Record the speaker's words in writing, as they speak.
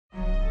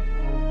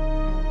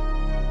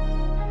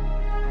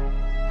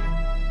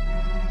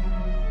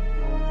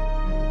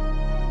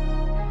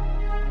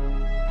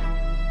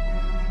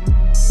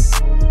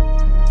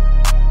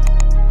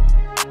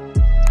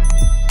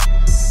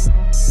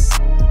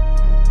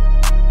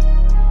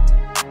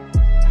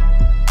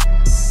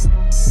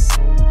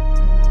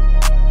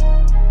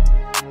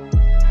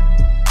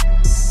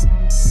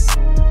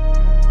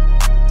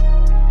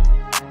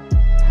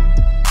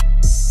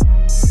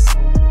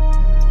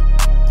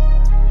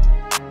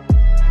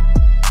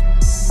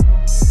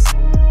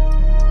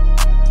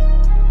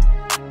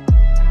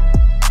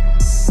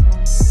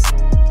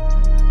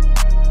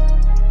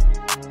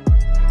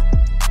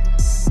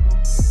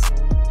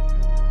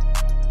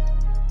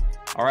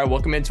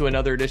welcome into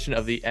another edition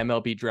of the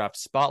MLB Draft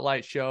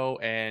Spotlight Show.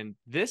 And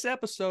this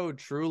episode,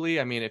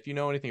 truly, I mean, if you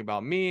know anything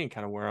about me and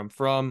kind of where I'm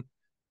from,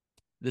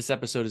 this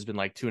episode has been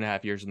like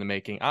 2.5 years in the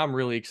making. I'm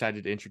really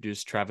excited to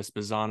introduce Travis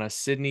Bazzana,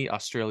 Sydney,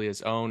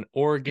 Australia's own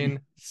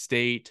Oregon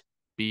State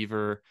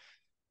Beaver.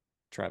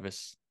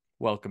 Travis,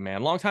 welcome,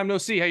 man. Long time no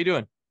see. How you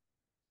doing?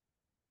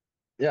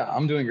 Yeah,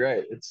 I'm doing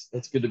great. It's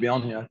good to be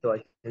on here. I feel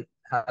like it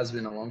has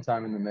been a long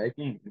time in the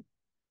making.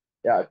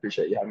 Yeah, I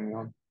appreciate you having me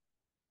on.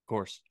 Of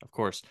course, of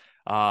course.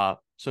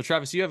 So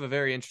Travis, you have a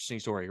very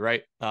interesting story,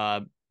 right?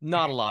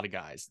 Not a lot of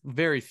guys,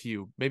 very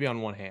few, maybe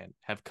on one hand,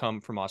 have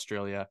come from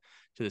Australia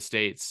to the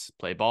States,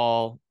 play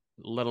ball,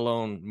 let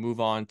alone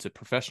move on to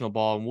professional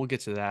ball, and we'll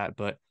get to that.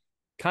 But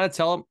kind of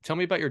tell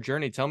me about your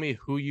journey. Tell me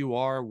who you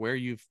are, where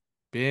you've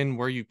been,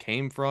 where you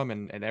came from,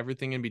 and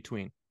everything in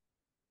between.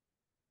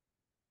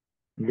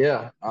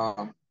 Yeah,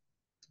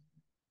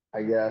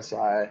 I guess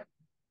I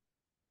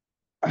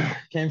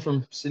came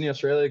from Sydney,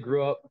 Australia,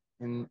 grew up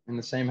in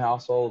the same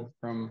household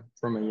from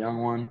a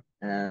young one,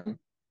 and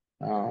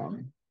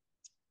um,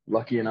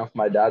 lucky enough,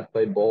 my dad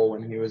played ball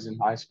when he was in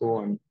high school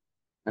and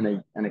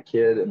a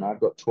kid, and I've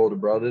got two older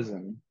brothers,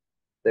 and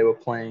they were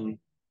playing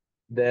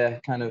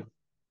their kind of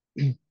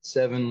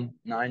 7,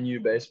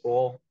 9U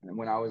baseball, and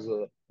when I was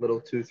a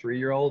little 2, 3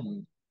 year old,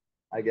 and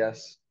I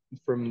guess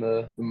from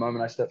the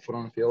moment I stepped foot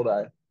on the field,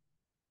 I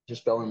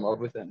just fell in love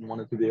with it and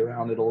wanted to be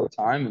around it all the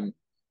time. And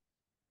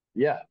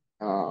yeah,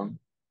 um,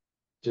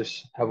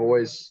 just have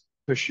always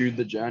pursued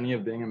the journey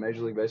of being a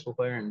Major League Baseball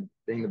player and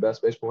being the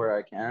best baseball player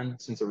I can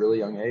since a really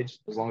young age,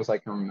 as long as I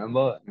can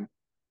remember. And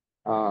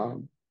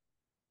um,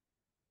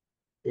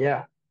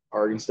 yeah,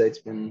 Oregon State's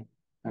been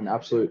an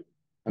absolute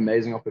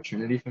amazing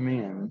opportunity for me,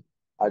 and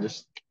I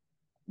just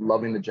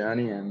loving the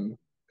journey and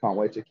can't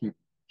wait to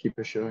keep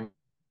pursuing.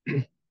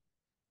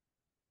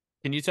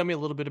 Can you tell me a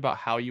little bit about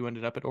how you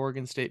ended up at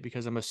Oregon State?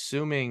 Because I'm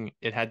assuming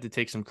it had to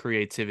take some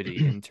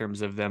creativity in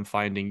terms of them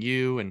finding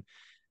you and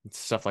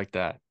stuff like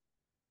that.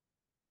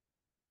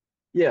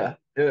 Yeah,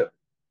 it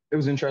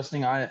was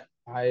interesting. I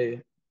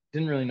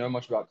didn't really know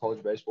much about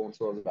college baseball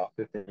until I was about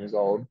 15 years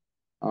old.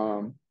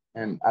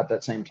 And at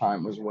that same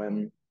time was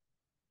when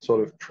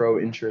sort of pro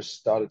interest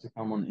started to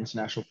come on the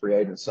international free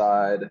agent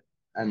side,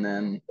 and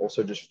then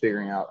also just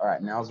figuring out, all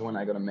right, now's when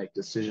I got to make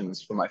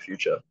decisions for my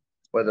future,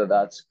 whether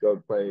that's go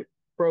play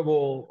pro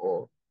ball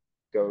or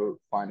go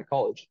find a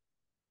college.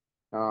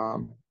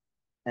 Um,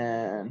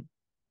 and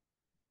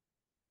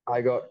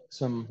I got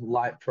some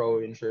light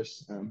pro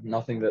interest,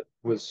 nothing that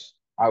was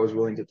I was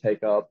willing to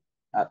take up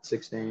at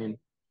 16.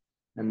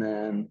 And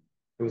then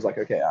it was like,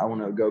 okay, I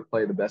want to go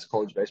play the best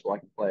college baseball I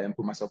can play and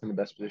put myself in the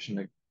best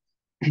position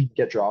to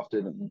get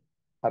drafted and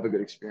have a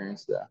good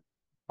experience there.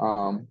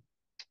 Um,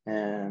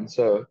 and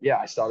so, yeah,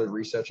 I started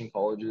researching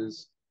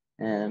colleges.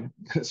 And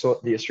so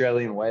the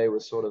Australian way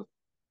was sort of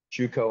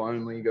JUCO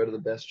only, go to the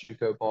best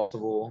JUCO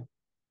possible,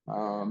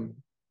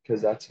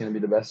 because that's going to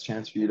be the best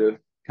chance for you to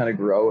kind of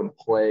grow and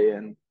play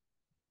and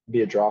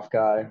be a draft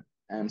guy.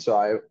 And so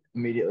I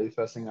immediately, the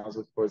first thing I was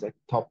looking for is like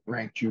top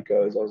ranked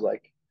JUCOs. I was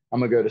like, I'm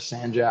gonna go to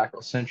San Jac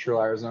or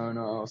Central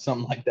Arizona or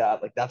something like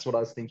that. Like that's what I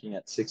was thinking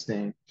at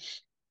 16.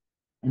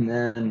 And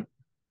then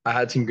I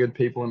had some good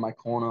people in my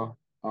corner,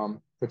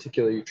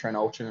 particularly Trent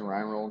Olchin and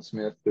Ryan Rowland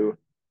Smith, who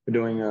were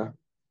doing a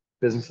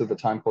business at the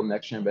time called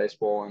Next Gen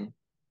Baseball, and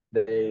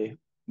they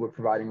were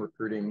providing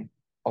recruiting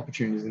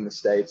opportunities in the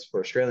States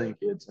for Australian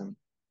kids. And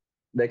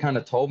they kind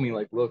of told me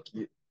like, look,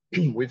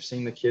 we've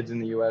seen the kids in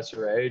the US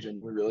your age,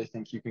 and we really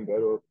think you can go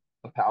to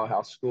a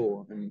powerhouse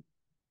school, and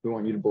we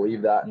want you to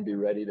believe that and be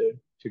ready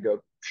to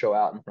go show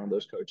out in front of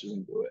those coaches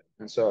and do it.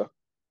 And so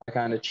I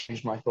kind of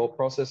changed my thought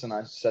process, and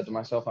I said to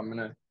myself, I'm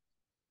gonna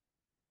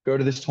go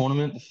to this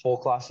tournament, the Fall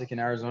Classic in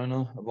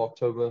Arizona of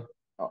October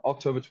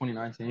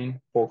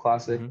 2019, Fall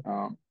Classic,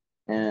 Hmm.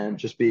 and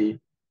just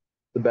be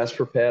the best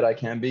prepared I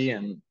can be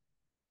and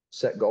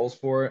set goals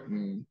for it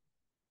and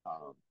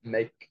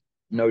make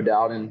no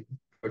doubt in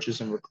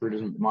coaches and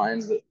recruiters'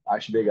 minds that I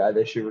should be a guy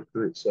they should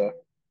recruit. So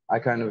I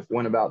kind of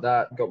went about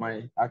that, got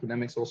my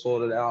academics all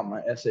sorted out,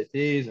 my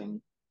SATs,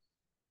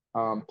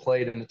 and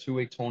played in the 2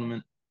 week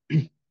tournament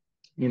in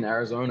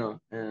Arizona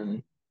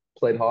and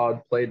played hard,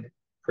 played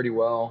pretty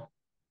well.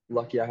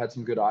 Lucky I had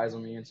some good eyes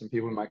on me and some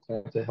people in my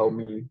corner to help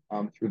me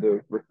through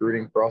the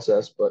recruiting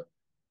process. But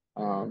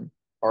um,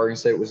 Oregon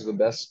State was the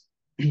best,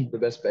 the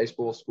best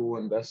baseball school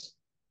and best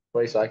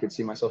place I could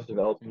see myself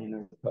developing in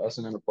as a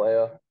person and a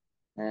player.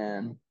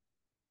 And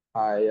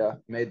I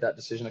made that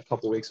decision a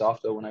couple of weeks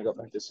after when I got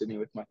back to Sydney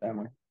with my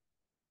family.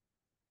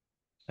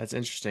 That's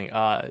interesting.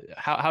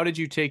 How did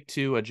you take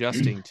to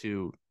adjusting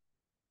to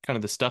kind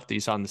of the stuff that you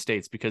saw in the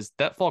States? Because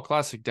that fall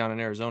classic down in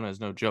Arizona is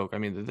no joke. I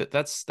mean,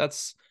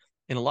 that's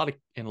in a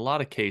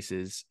lot of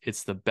cases,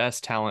 it's the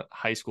best talent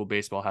high school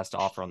baseball has to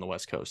offer on the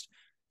West Coast.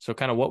 So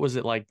kind of what was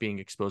it like being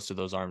exposed to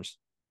those arms?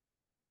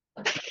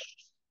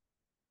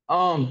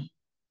 Um,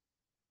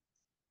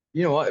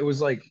 you know what? It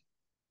was like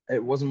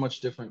it wasn't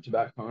much different to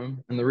back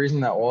home. And the reason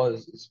that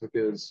was is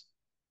because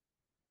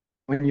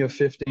when you're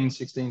 15,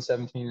 16,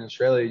 17 in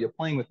Australia, you're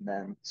playing with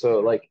men. So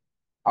like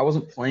I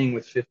wasn't playing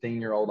with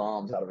 15-year-old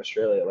arms out of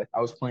Australia. Like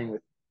I was playing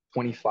with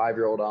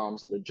 25-year-old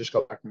arms that just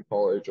got back from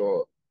college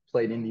or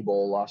played indie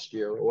ball last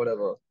year or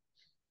whatever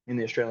in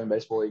the Australian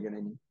Baseball League and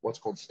in what's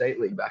called State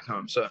League back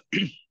home. So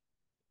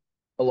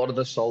a lot of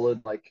the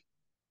solid, like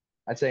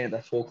I'd say at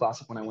the Fall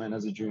Classic when I went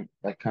as a junior,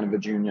 like kind of a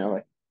junior,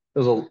 like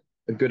there was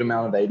a good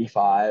amount of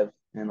 85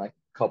 and like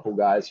a couple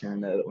guys here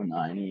and there that were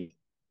 90.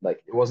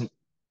 Like it wasn't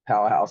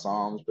powerhouse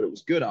arms, but it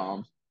was good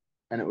arms.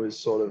 And it was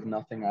sort of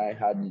nothing I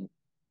hadn't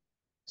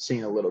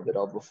seen a little bit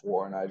of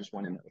before. And I just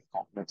went in there with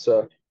confidence.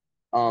 So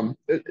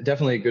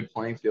definitely a good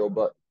playing field,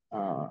 but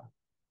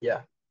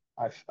yeah,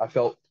 I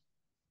felt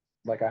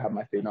like I had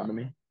my feet under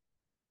me.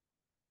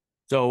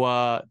 So,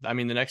 I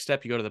mean, the next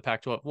step, you go to the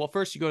Pac-12. Well,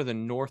 first you go to the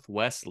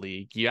Northwest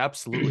League. You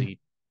absolutely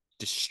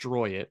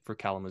destroy it for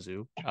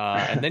Kalamazoo.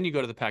 And then you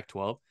go to the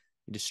Pac-12.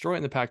 You destroy it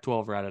in the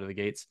Pac-12 right out of the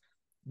gates.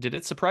 Did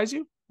it surprise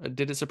you?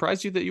 Did it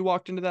surprise you that you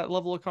walked into that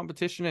level of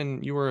competition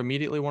and you were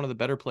immediately one of the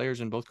better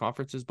players in both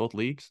conferences, both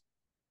leagues?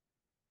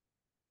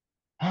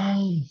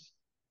 Um,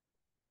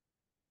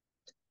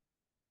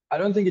 I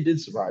don't think it did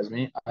surprise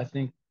me. I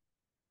think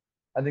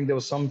there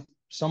was some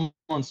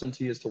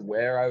uncertainty as to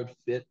where I would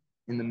fit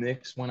in the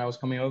mix when I was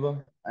coming over,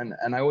 and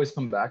I always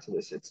come back to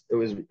this. It's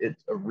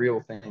a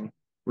real thing,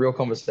 real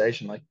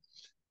conversation. Like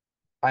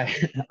I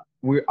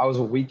I was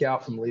a week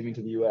out from leaving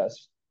to the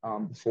US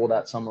before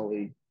that summer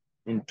league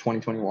in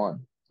 2021.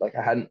 Like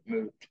I hadn't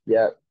moved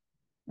yet,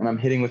 and I'm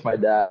hitting with my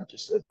dad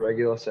just a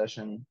regular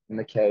session in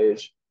the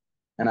cage,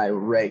 and I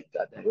raked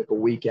that day, like a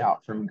week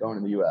out from going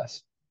to the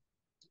US.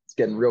 It's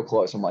getting real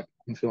close. I'm like,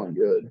 I'm feeling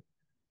good,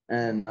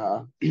 and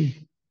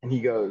and he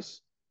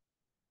goes,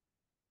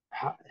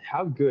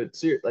 how good?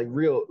 Like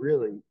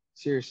really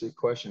seriously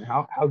question.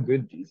 How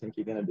good do you think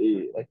you're gonna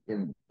be like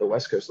in the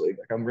West Coast League?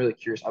 Like I'm really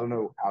curious. I don't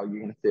know how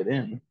you're gonna fit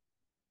in.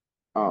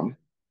 Um,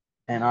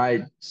 and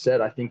I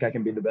said I think I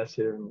can be the best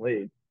hitter in the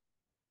league.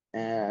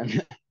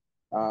 And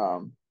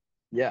um,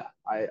 yeah,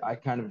 I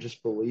kind of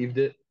just believed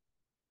it,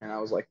 and I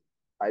was like,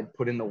 I'd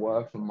put in the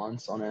work for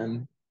months on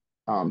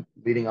end,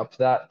 leading up to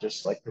that,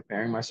 just like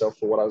preparing myself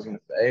for what I was gonna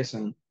face.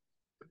 And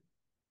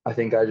I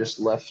think I just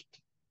left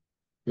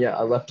yeah,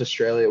 I left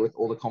Australia with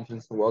all the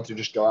confidence in the world to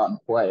just go out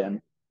and play.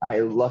 And I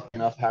lucky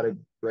enough had a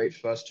great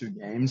first two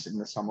games in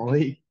the summer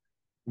league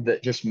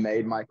that just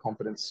made my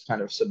confidence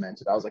kind of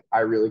cemented. I was like, I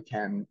really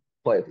can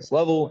play at this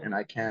level and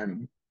I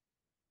can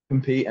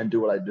compete and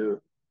do what I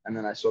do. And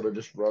then I sort of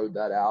just rode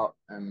that out.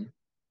 And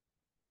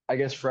I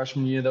guess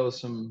freshman year there was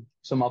some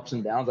ups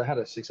and downs. I had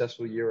a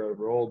successful year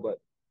overall, but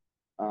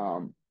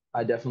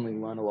I definitely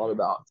learned a lot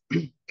about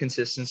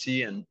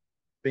consistency and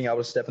being able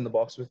to step in the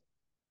box with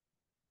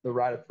the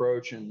right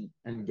approach and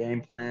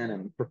game plan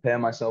and prepare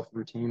myself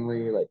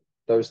routinely. Like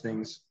those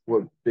things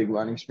were big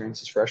learning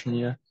experiences freshman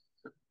year.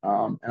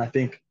 And I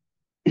think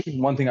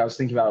one thing I was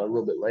thinking about a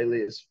little bit lately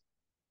is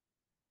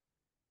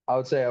I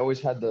would say I always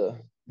had the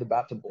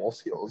bat to ball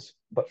skills,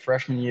 but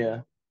freshman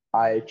year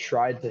I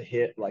tried to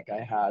hit like I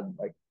had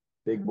like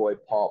big boy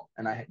pop,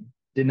 and I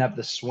didn't have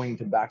the swing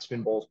to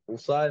backspin balls full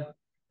side.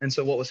 And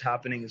so what was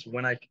happening is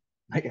when I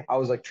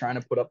was like trying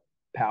to put up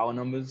power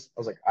numbers, I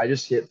was like I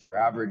just hit for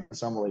average in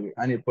summer league.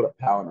 I need to put up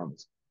power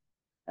numbers,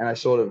 and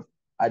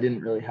I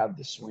didn't really have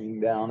the swing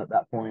down at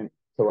that point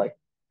to like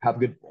have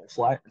good ball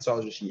flight, and so I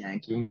was just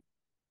yanking,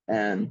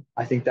 and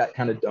I think that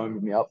kind of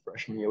domed me up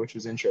freshman year, which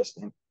was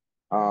interesting.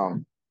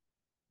 Um,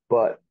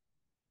 but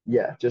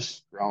yeah,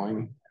 just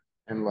growing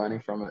and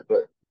learning from it.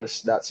 But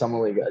that summer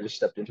league, I just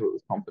stepped into it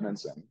with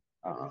confidence, and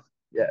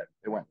yeah,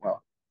 it went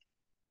well.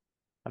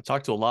 I've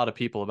talked to a lot of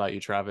people about you,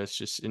 Travis,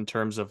 just in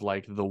terms of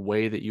like the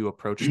way that you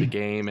approach the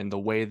game and the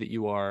way that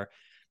you are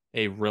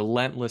a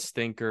relentless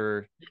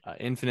thinker,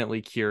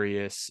 infinitely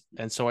curious.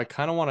 And so I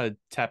kind of want to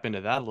tap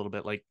into that a little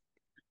bit. Like,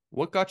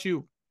 what got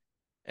you?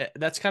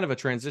 That's kind of a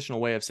transitional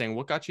way of saying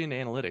what got you into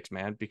analytics,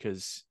 man,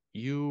 because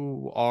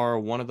you are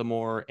one of the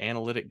more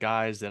analytic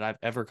guys that I've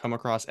ever come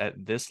across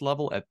at this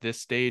level, at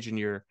this stage in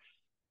your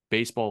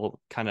baseball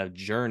kind of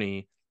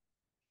journey.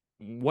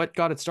 What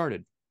got it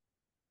started?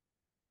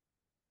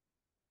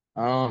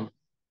 Um,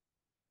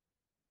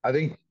 I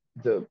think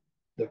the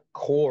the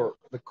core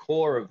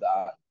of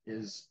that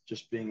is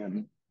just being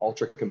an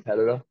ultra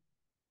competitor.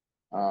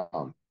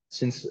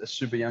 Since a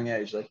super young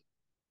age, like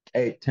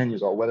 8, 10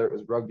 years old, whether it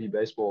was rugby,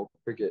 baseball,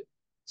 cricket,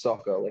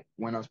 soccer, like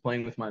when I was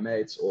playing with my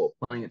mates or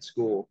playing at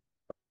school,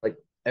 like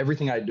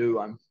everything I do,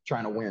 I'm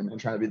trying to win and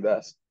trying to be the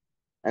best.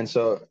 And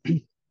so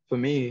for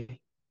me,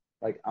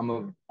 like I'm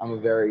a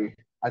very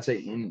I'd say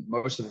in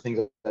most of the things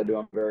that I do,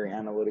 I'm very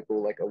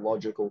analytical, like a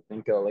logical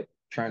thinker, like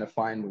trying to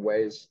find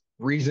ways,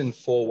 reason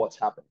for what's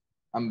happening.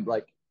 I'm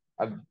like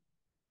I've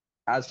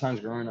as time's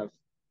grown,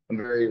 I'm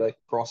very like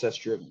process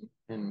driven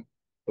in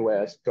the way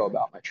I go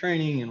about my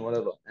training and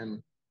whatever.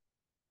 And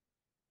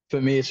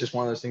for me, it's just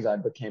one of those things I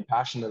became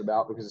passionate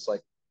about because it's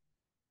like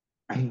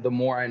the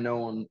more I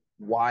know on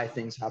why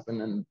things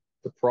happen and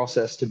the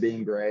process to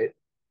being great,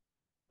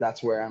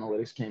 that's where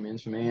analytics came in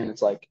for me. And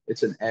it's like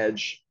it's an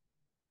edge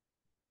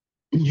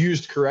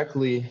used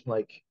correctly.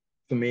 Like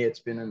for me, it's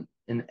been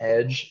an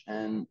edge,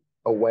 and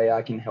a way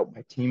I can help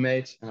my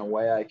teammates and a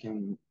way I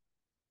can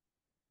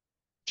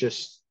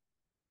just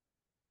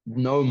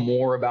know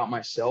more about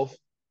myself.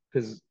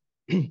 Because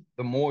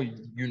the more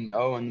you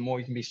know and the more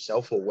you can be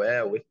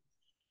self-aware with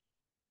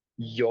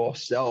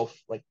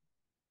yourself, like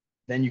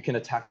then you can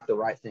attack the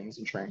right things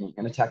in training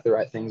and attack the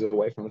right things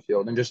away from the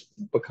field and just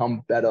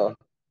become better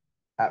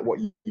at what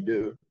you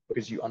do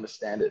because you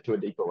understand it to a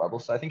deeper level.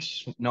 So I think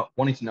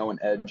wanting to know an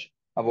edge,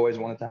 I've always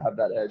wanted to have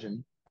that edge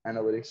in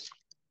analytics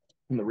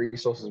and the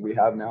resources we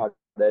have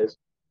nowadays.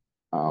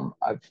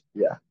 I've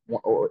yeah,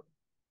 or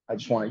I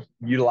just want to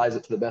utilize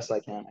it to the best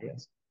I can, I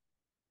guess.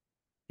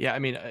 Yeah, I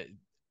mean,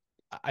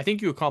 I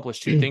think you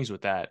accomplished two things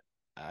with that.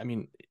 I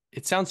mean,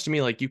 it sounds to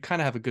me like you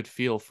kind of have a good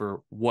feel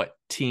for what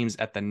teams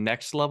at the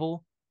next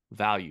level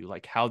value,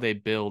 like how they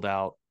build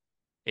out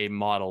a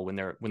model when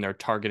they're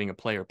targeting a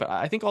player. But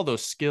I think all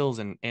those skills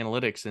and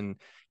analytics and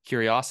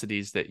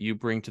curiosities that you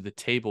bring to the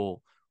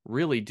table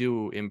really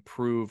do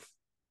improve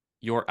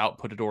your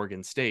output at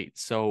Oregon State.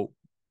 So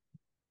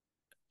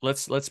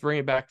let's bring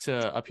it back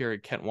to up here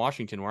at Kent,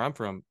 Washington, where I'm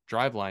from.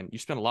 Driveline. You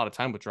spent a lot of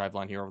time with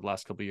Driveline here over the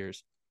last couple of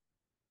years.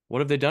 What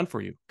have they done for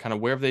you? Kind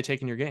of where have they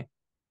taken your game?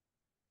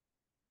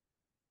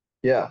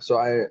 Yeah, so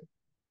I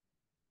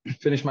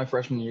finished my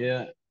freshman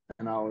year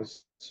and I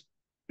was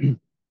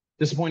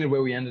disappointed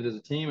where we ended as a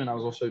team, and I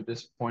was also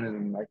disappointed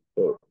in like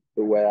the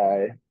way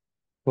I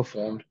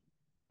performed.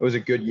 It was a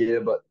good year,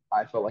 but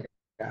I felt like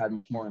I had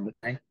much more in the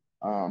tank.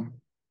 Um,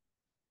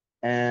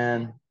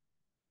 and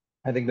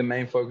I think the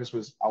main focus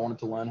was I wanted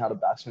to learn how to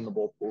backspin the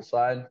ball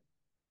poolside.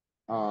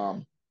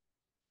 Um,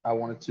 I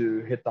wanted to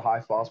hit the high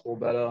fastball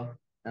better,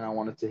 and I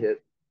wanted to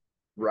hit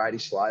righty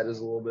sliders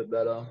a little bit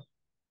better.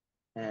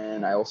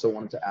 And I also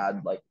wanted to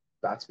add like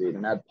bat speed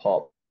and add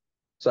pop,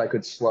 so I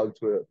could slug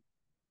to a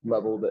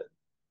level that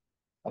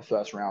a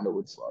first rounder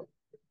would slug,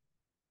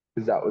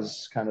 because that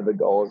was kind of the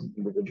goal as an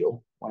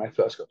individual when I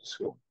first got to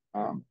school.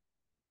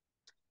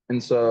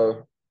 And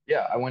so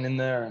yeah, I went in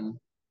there and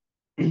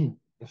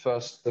the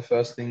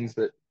first things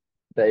that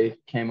they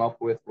came up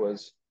with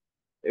was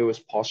it was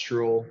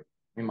postural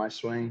in my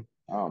swing.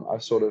 I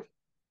sort of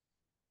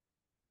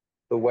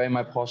the way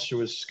my posture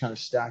was kind of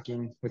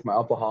stacking with my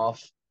upper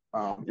half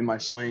in my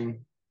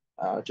swing,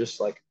 just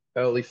like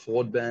early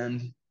forward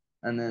bend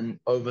and then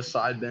over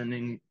side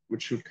bending,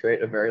 which would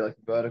create a very like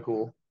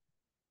vertical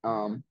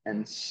and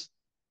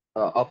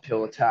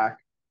uphill attack,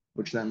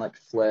 which then like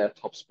flare,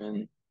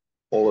 topspin,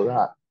 all of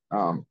that.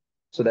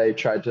 So they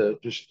tried to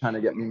just kind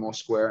of get me more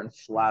square and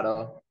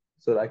flatter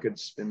so that I could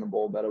spin the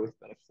ball better with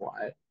better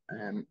flight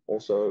and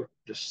also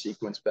just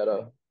sequence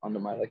better under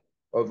my like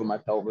over my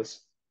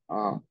pelvis.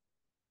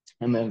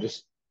 And then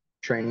just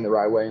training the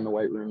right way in the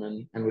weight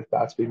room and with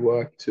bat speed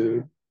work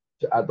to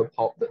add the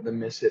pop that the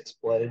miss hits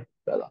play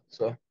better.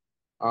 So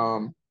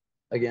um,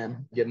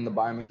 again, getting the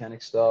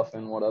biomechanic stuff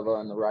and whatever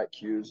and the right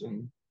cues.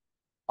 And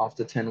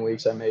after 10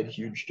 weeks, I made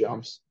huge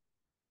jumps.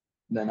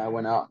 Then I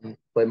went out and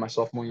played my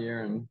sophomore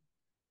year and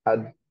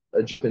had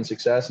a jump in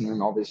success. And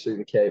then obviously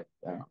the Cape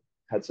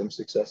had some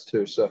success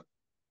too. So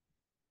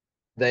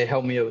they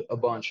helped me a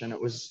bunch. And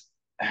it was,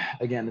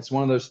 again, it's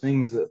one of those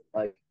things that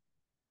like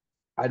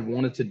I'd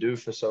wanted to do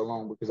for so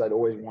long because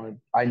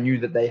I knew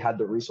that they had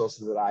the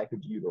resources that I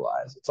could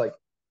utilize. It's like,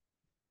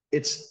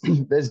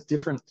 there's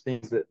different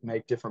things that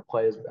make different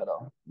players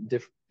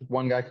better.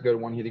 One guy could go to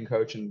one hitting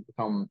coach and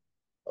become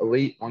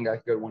elite. One guy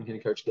could go to one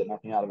hitting coach and get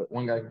nothing out of it.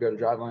 One guy could go to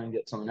Driveline and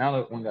get something out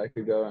of it. One guy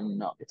could go and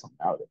not get something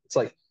out of it. It's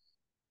like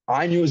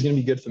I knew it was going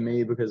to be good for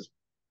me because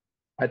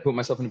I'd put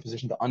myself in a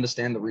position to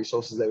understand the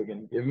resources they were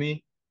going to give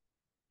me,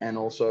 and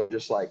also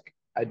just like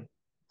I'd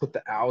put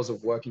the hours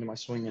of work into my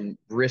swing and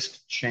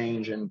risked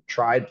change and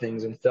tried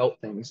things and felt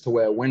things to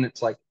where when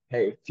it's like,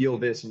 hey, feel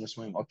this in your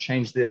swing or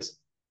change this,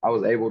 I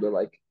was able to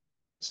like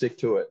stick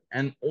to it.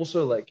 And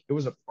also like it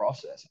was a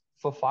process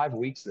for 5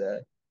 weeks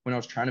there when I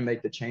was trying to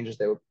make the changes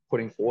they were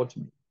putting forward to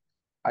me.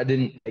 I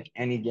didn't make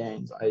any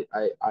gains.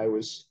 I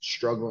was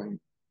struggling.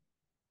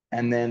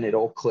 And then it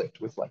all clicked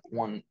with like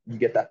you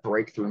get that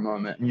breakthrough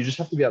moment and you just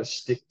have to be able to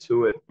stick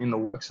to it in the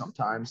work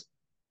sometimes.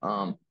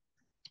 Um,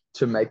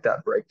 to make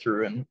that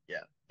breakthrough. And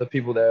yeah, the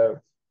people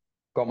there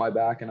got my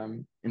back, and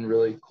I'm in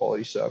really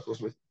quality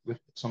circles with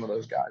some of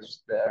those guys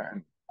there,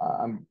 and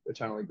I'm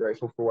eternally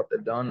grateful for what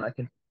they've done. I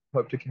can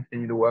hope to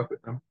continue to work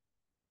with them.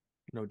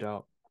 No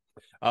doubt.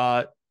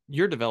 Uh,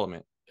 your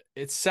development.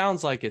 It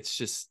sounds like it's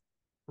just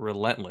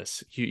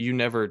relentless. You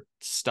never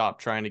stop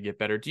trying to get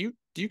better. Do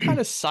you kind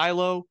of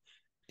silo?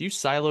 Do you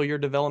silo your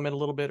development a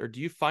little bit, or do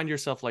you find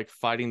yourself like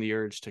fighting the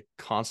urge to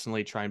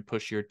constantly try and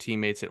push your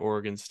teammates at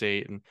Oregon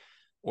State and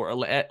or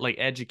like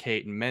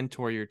educate and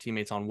mentor your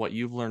teammates on what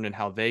you've learned and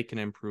how they can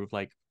improve?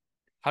 Like,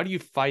 how do you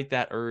fight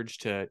that urge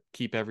to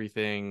keep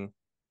everything,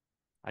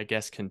 I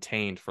guess,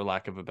 contained, for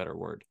lack of a better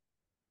word?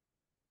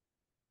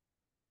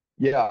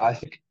 Yeah, I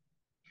think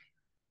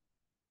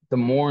the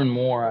more and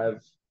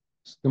more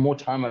the more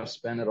time I've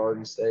spent at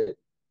Oregon State,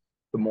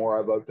 the more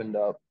I've opened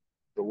up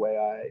the way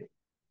I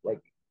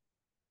like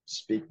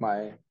speak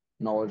my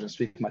knowledge and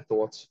speak my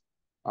thoughts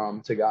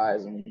to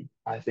guys. And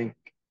I think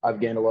I've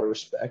gained a lot of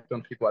respect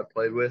on people I've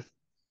played with.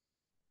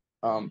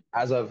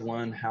 As I've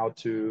learned how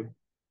to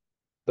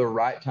the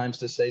right times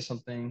to say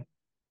something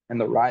and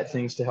the right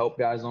things to help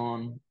guys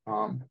on,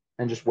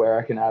 and just where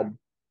I can add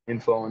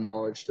info and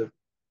knowledge to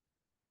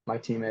my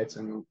teammates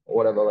and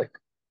whatever. Like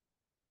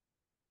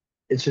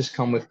it's just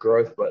come with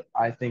growth, but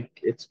I think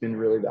it's been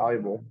really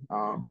valuable.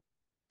 I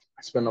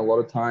spent a lot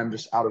of time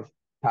just out of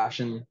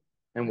passion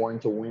and wanting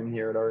to win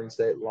here at Oregon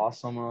State last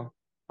summer,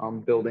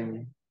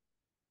 building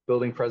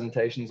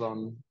presentations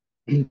on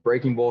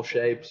breaking ball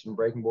shapes and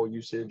breaking ball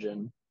usage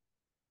and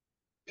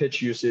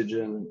pitch usage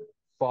and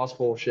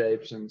fastball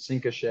shapes and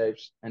sinker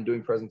shapes and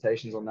doing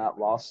presentations on that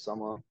last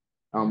summer,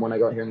 when I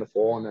got here in the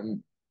fall. And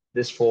then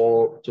this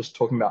fall, just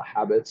talking about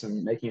habits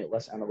and making it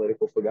less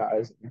analytical for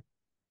guys.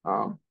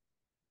 Um,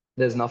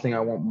 there's nothing I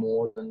want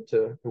more than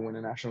to win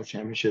a national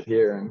championship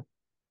here.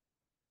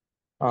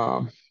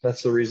 And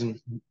that's the reason,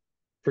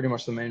 pretty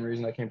much the main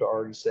reason I came to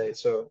Oregon State.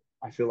 So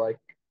I feel like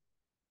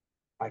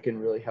I can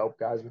really help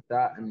guys with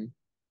that. And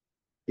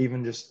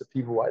even just the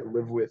people I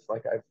live with,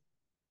 like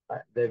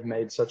they've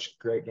made such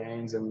great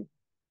gains, and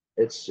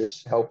it's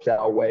just helped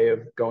our way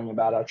of going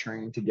about our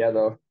training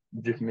together.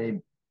 Just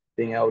me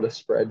being able to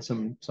spread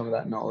some of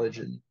that knowledge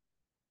and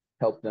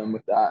help them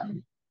with that.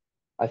 And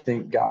I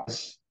think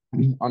guys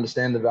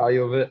understand the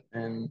value of it,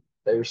 and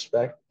they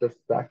respect the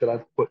fact that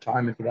I've put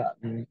time into that,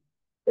 and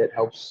it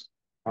helps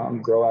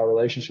grow our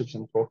relationships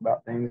and talk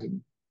about things.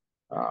 And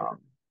um,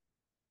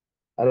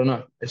 I don't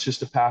know, it's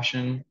just a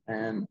passion,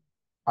 and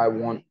I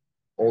want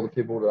all the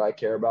people that I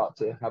care about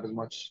to have as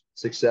much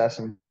success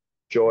and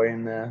joy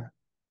in their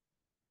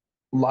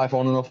life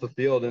on and off the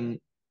field. And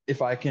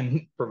if I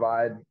can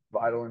provide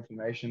vital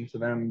information to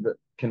them that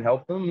can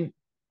help them,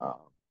 um,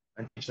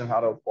 and teach them how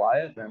to apply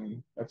it,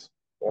 then that's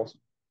awesome.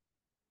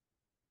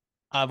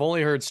 I've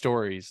only heard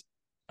stories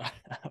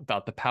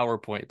about the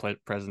PowerPoint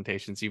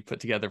presentations you put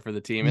together for the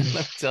team. And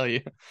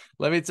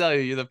let me tell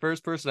you, you're the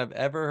first person I've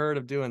ever heard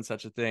of doing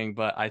such a thing.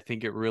 But I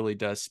think it really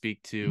does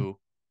speak to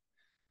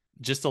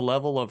just a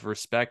level of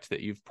respect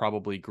that you've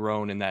probably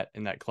grown in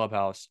that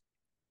clubhouse.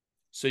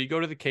 So you go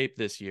to the Cape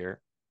this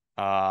year.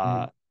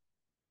 Uh,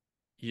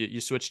 you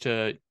switch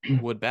to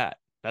wood bat.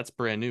 That's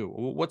brand new.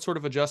 What sort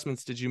of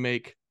adjustments did you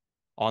make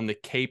on the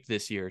Cape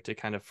this year to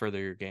kind of further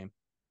your game?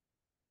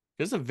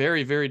 This is a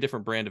very, very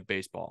different brand of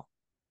baseball.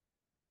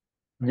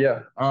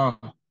 Yeah. I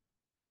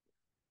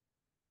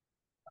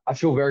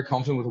feel very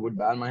confident with a wood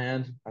bat in my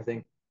hand. I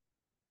think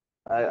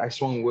I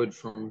swung wood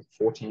from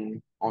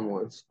 14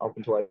 onwards up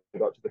until I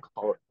got to the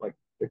college, like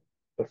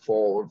the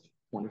fall of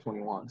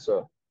 2021.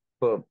 So,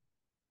 but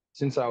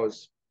since I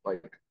was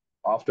like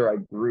after I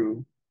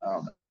grew,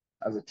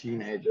 as a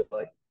teenager,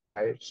 like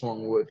I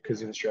swung wood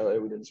because in Australia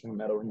we didn't swing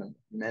metal in the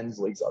men's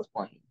leagues I was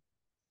playing.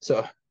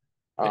 So,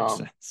 Makes um,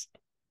 sense.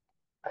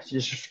 I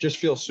just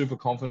feel super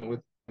confident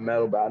with a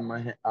metal bat in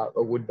my hand,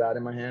 a wood bat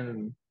in my hand,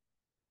 and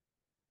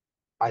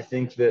I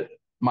think that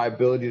my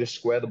ability to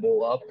square the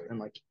ball up and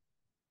like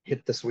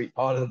hit the sweet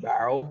part of the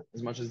barrel,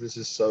 as much as this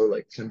is so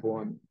like simple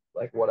and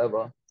like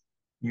whatever,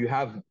 you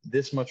have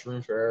this much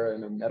room for error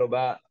in a metal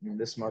bat and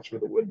this much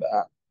with a wood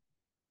bat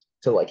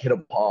to like hit a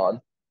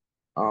pod.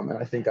 And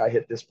I think I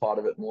hit this part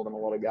of it more than a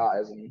lot of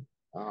guys, and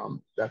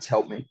that's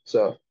helped me.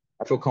 So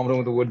I feel confident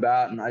with the wood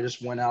bat, and I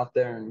just went out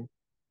there, and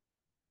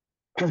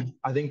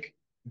I think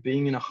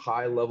being in a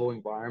high level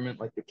environment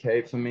like the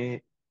Cape for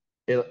me,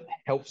 it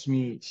helps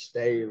me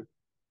stay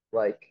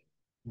like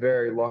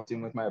very locked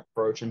in with my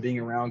approach, and being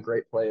around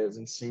great players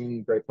and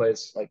seeing great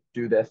players like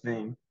do their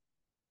thing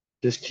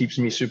just keeps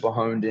me super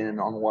honed in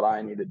on what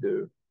I need to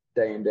do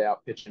day in, day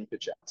out, pitch in,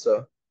 pitch out.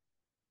 So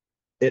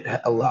it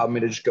allowed me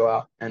to just go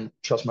out and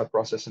trust my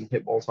process and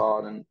hit balls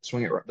hard and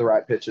swing at the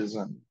right pitches.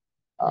 And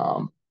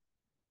um,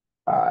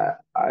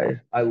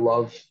 I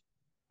love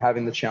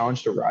having the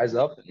challenge to rise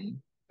up and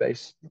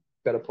face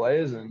better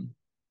players. And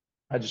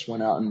I just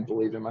went out and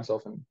believed in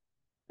myself,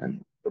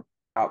 and the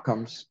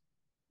outcomes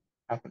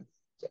happen.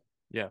 So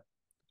Yeah. yeah.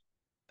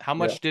 How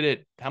much did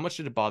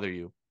it bother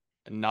you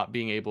not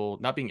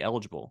being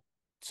eligible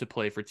to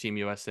play for Team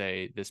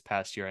USA this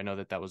past year? I know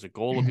that that was a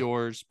goal of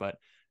yours, but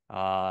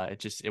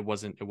it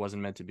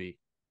wasn't meant to be.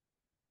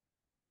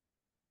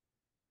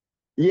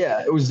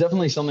 Yeah, it was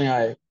definitely something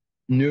I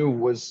knew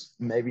was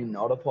maybe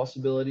not a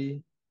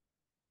possibility,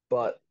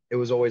 but it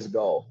was always a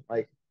goal.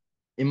 Like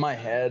in my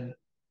head,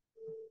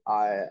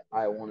 I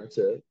wanted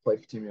to play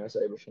for Team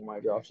USA before my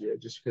draft year,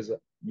 just because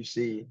you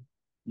see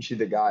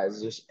the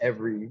guys just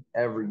every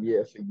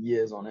year for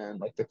years on end.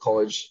 Like the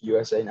college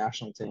USA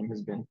national team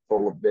has been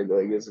full of big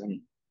leaguers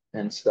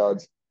and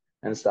studs,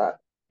 and it's that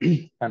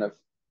kind of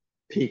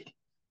peak.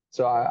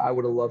 So I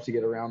would have loved to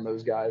get around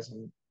those guys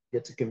and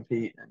get to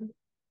compete and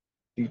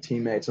be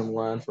teammates and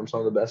learn from some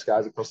of the best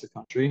guys across the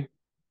country.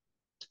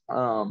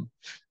 Um,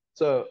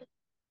 so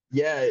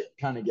yeah, it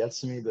kind of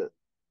gets to me that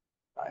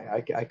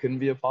I couldn't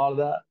be a part of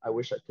that. I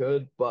wish I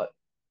could, but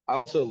I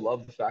also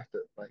love the fact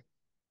that like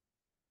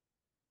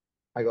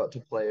I got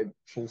to play a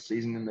full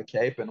season in the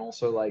Cape, and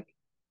also like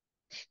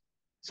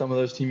some of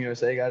those Team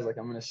USA guys, like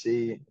I'm gonna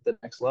see at the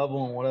next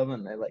level and whatever,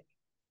 and they like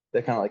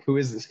they're kind of like, who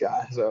is this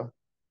guy? So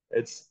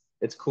it's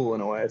cool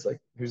in a way. It's like,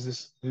 who's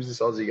this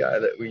Aussie guy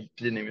that we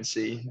didn't even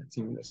see at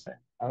Team USA?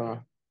 I don't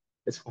know.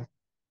 It's cool.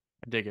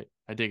 I dig it.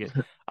 I dig it.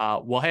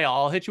 Well, hey,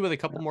 I'll hit you with a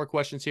couple Yeah. more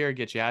questions here,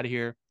 get you out of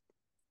here.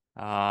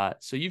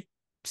 So you've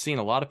seen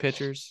a lot of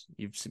pitchers.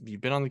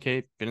 You've been on the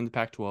Cape, been in the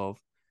Pac-12,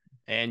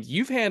 and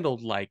you've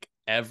handled like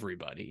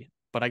everybody.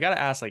 But I gotta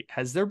ask, like,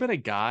 has there been a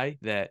guy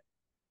that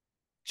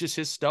just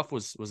his stuff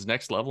was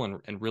next level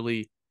and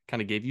really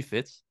kind of gave you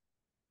fits?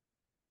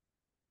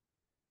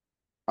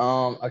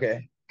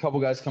 Okay. Couple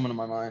guys coming to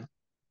my mind.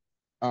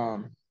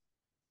 Um,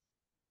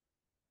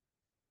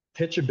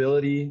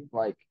 pitchability,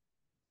 like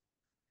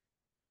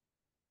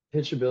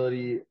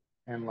pitchability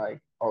and like,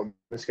 oh,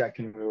 this guy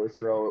can really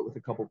throw it with a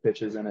couple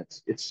pitches and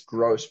it's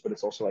gross, but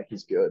it's also like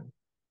he's good.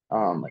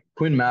 Like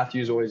Quinn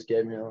Matthews always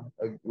gave me a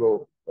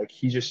little like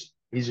he's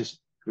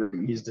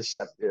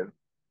deceptive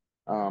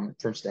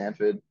from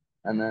Stanford.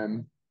 And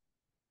then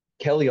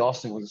Kelly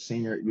Austin was a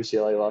senior at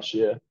UCLA last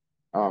year.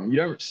 You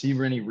don't see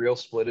any real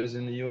splitters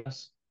in the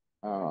US.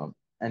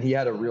 And he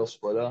had a real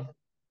splitter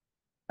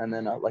and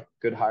then like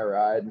good high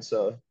ride. And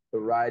so the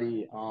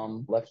righty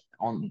left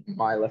on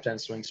my left hand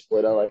swing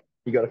splitter, like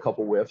he got a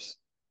couple whiffs.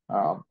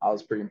 I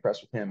was pretty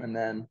impressed with him. And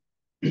then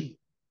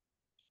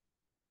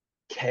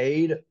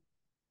Cade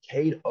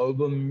Cade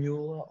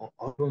Obermuller or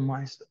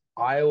Obermeister,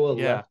 Iowa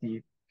Yeah,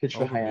 lefty, pitched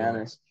for Overmuller.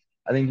 Hyannis.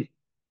 I think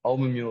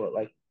Obermuller,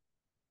 like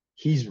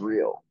he's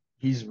real.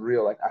 He's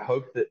real. Like I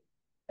hope that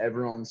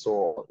everyone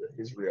saw that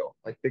he's real.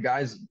 Like the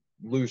guy's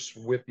loose,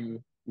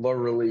 whippy, low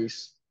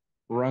release,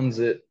 runs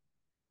it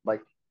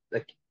like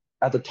like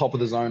at the top of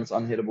the zone, it's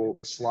unhittable.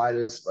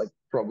 Sliders like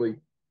probably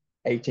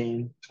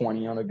 18,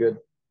 20 on a good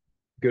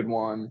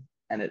one,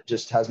 and it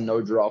just has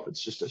no drop.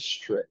 It's just a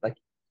straight like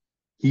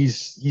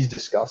he's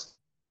disgusting.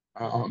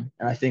 And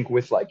I think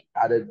with like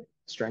added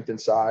strength and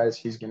size,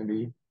 he's gonna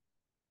be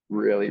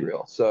really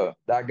real. So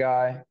that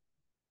guy,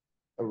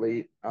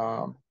 elite.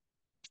 And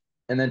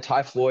then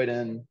Ty Floyd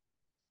and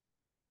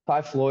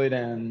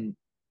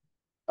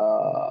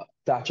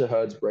Thatcher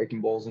Hurd's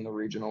breaking balls in the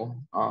regional.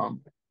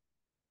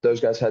 Those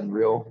guys had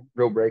real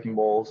breaking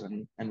balls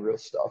and real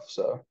stuff.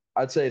 So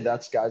I'd say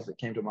that's guys that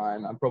came to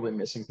mind. I'm probably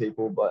missing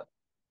people, but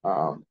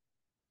um,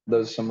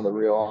 those are some of the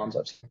real arms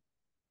I've seen.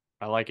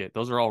 I like it.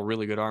 Those are all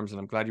really good arms, and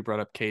I'm glad you brought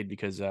up Cade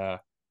because I've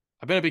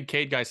been a big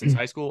Cade guy since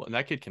high school, and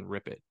that kid can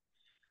rip it.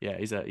 Yeah,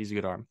 he's a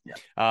good arm. Yeah.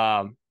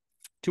 Um,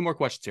 two more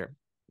questions here.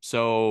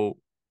 So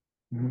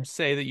Mhm.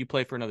 say that you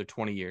play for another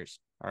 20 years.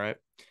 All right.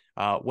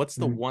 What's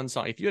the Mhm. one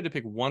song? If you had to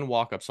pick one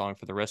walk-up song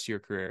for the rest of your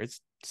career,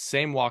 it's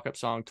same walk-up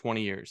song,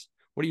 20 years.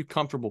 What are you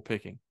comfortable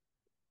picking?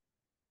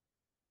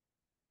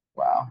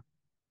 Wow.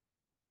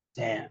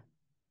 Damn.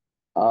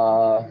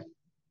 Uh,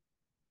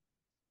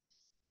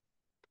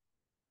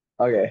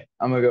 okay.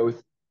 I'm gonna go with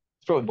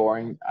it's probably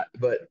boring,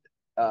 but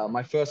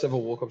my first ever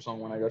walk-up song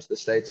when I go to the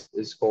States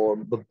is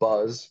called "The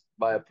Buzz"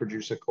 by a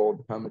producer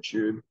called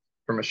Hermitude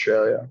from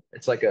Australia.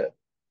 It's like a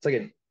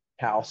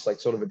house, like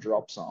sort of a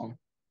drop song,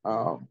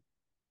 um,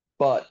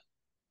 but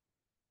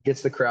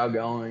gets the crowd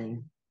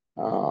going.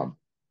 Um,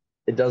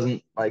 it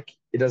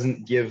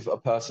doesn't give a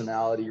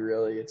personality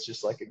really. It's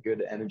just like a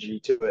good energy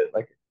to it.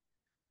 Like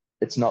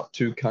it's not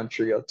too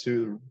country or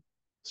too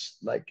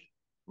like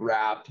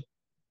rap.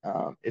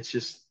 It's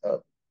just a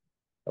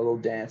little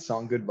dance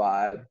song, good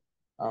vibe.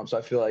 So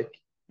I feel like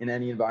in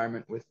any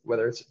environment with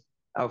whether it's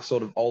our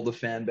sort of older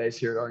fan base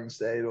here at Oregon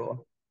State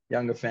or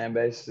younger fan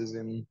bases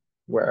in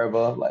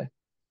wherever, like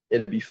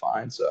it'd be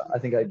fine. So I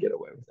think I'd get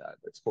away with that.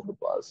 It's called the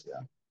Buzz.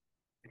 Yeah.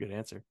 Good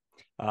answer.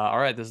 All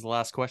right, this is the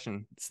last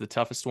question. It's the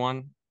toughest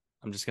one.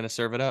 I'm just gonna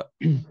serve it up.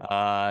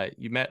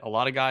 You met a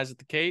lot of guys at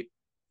the Cape.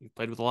 You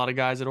played with a lot of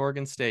guys at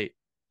Oregon State.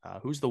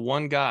 Who's the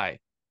one guy?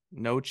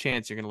 No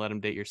chance you're gonna let him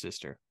date your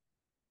sister.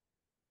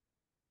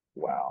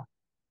 Wow.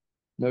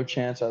 No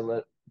chance I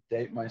let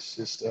date my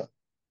sister.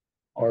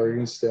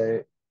 Oregon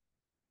State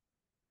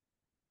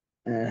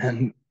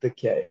and the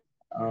K.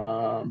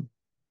 Um,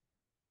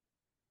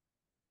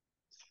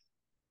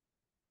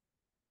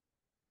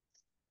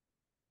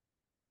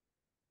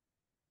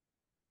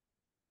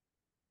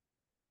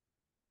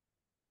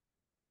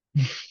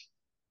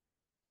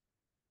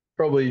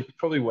 probably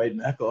Wade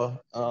Meckler.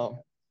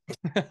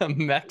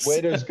 Mex.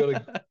 Wade's got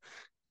a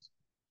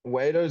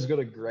Wade's got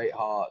a great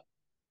heart,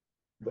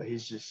 but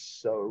he's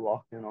just so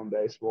locked in on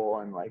baseball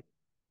and like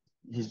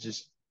he's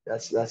just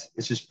that's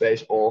it's just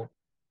baseball.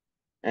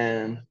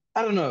 And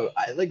I don't know,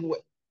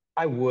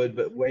 I would,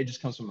 but Wade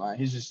just comes to mind.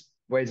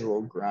 Wade's a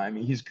little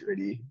grimy. He's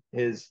gritty.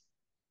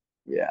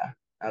 Yeah,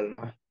 I don't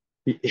know.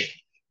 He,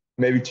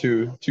 maybe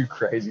too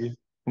crazy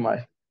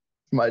for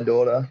my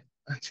daughter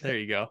There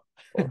you go.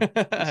 or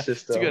It's a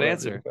sister, good whatever the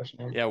answer.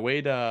 question is. Yeah,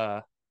 Wade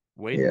Yeah,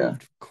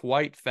 moved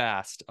quite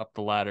fast up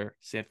the ladder,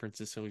 San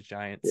Francisco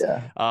Giants.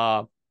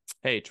 yeah.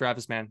 Hey,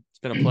 Travis, man, it's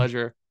been a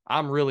pleasure.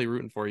 I'm really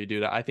rooting for you,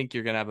 dude. I think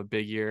you're gonna have a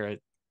big year.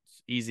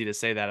 It's easy to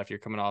say that if you're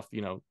coming off,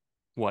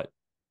 what,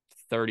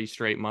 30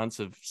 straight months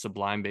of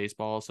sublime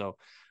baseball. So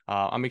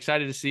I'm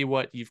excited to see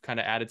what you've kind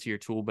of added to your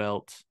tool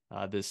belt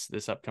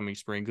this upcoming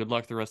spring. Good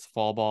luck the rest of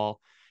fall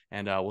ball.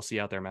 and we'll see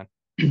you out there, man.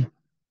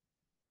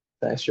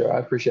 Thanks, Joe. I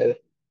appreciate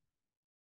it.